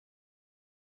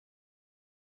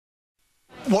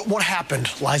What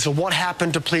happened, Liza? What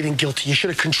happened to pleading guilty? You should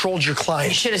have controlled your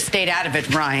client. You should have stayed out of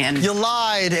it, Ryan. You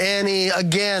lied, Annie.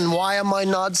 Again, why am I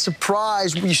not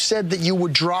surprised? You said that you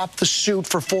would drop the suit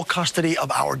for full custody of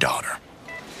our daughter.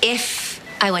 If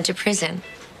I went to prison.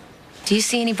 Do you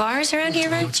see any bars around here,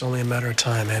 Ryan? It's only a matter of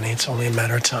time, Annie. It's only a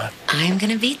matter of time. I'm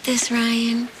gonna beat this,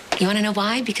 Ryan. You wanna know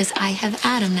why? Because I have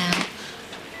Adam now.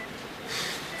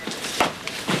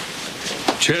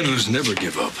 Chandlers never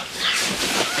give up.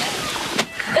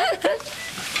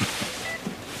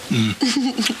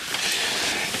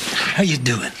 How you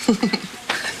doing?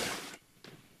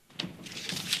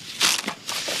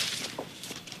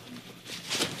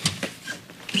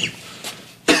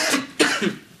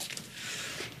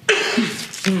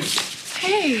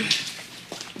 Hey,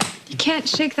 you can't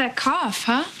shake that cough,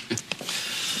 huh?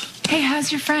 Hey,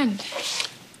 how's your friend?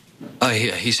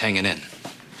 He's hanging in.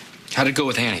 How'd it go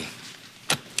with Annie?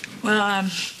 Well,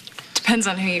 depends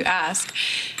on who you ask.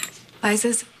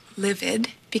 Liza's livid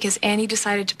because Annie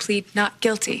decided to plead not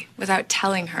guilty without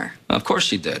telling her. Of course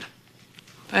she did.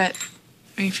 But,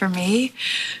 I mean, for me,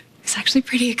 it's actually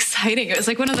pretty exciting. It was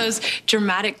like one of those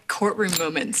dramatic courtroom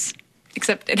moments,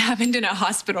 except it happened in a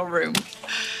hospital room.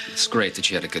 It's great that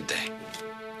you had a good day.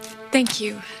 Thank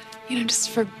you, just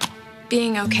for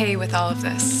being okay with all of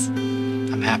this.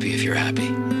 I'm happy if you're happy.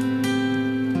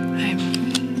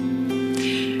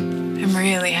 I'm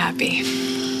really happy.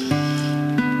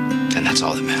 And that's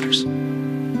all that matters.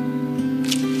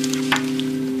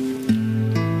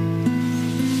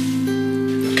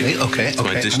 Okay.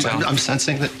 My dish towel. I'm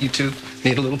sensing that you two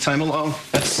need a little time alone.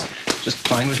 That's just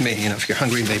fine with me. If you're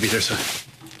hungry, maybe there's a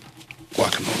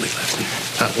guacamole left.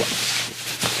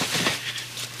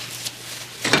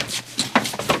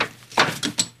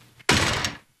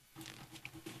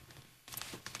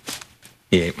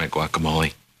 He ate my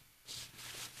guacamole.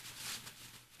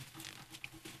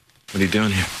 What are you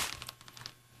doing here?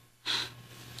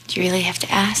 Do you really have to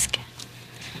ask?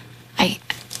 I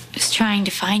was trying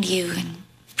to find you and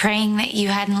praying that you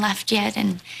hadn't left yet,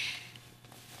 and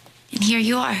here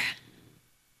you are.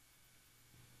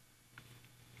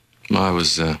 Well, I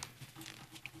was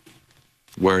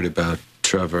worried about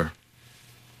Trevor.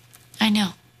 I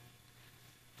know.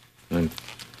 I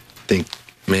think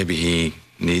maybe he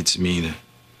needs me to...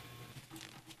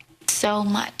 So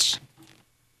much.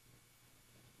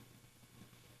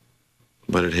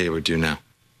 What did Hayward do now?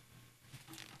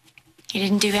 He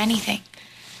didn't do anything.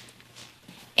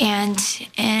 And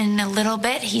in a little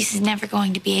bit, he's never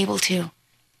going to be able to.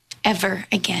 Ever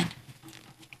again.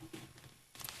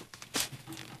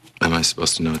 Am I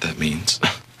supposed to know what that means?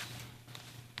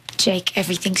 Jake,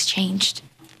 everything's changed.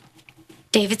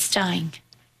 David's dying.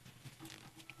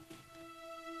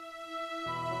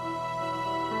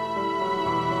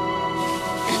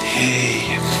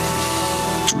 Hey,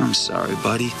 I'm sorry,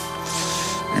 buddy.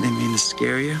 I didn't mean to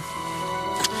scare you.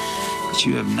 But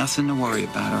you have nothing to worry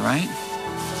about, all right?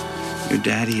 Your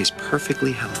daddy is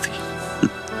perfectly healthy.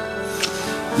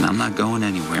 And I'm not going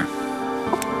anywhere.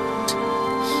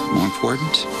 More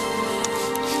important,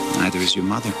 neither is your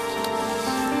mother.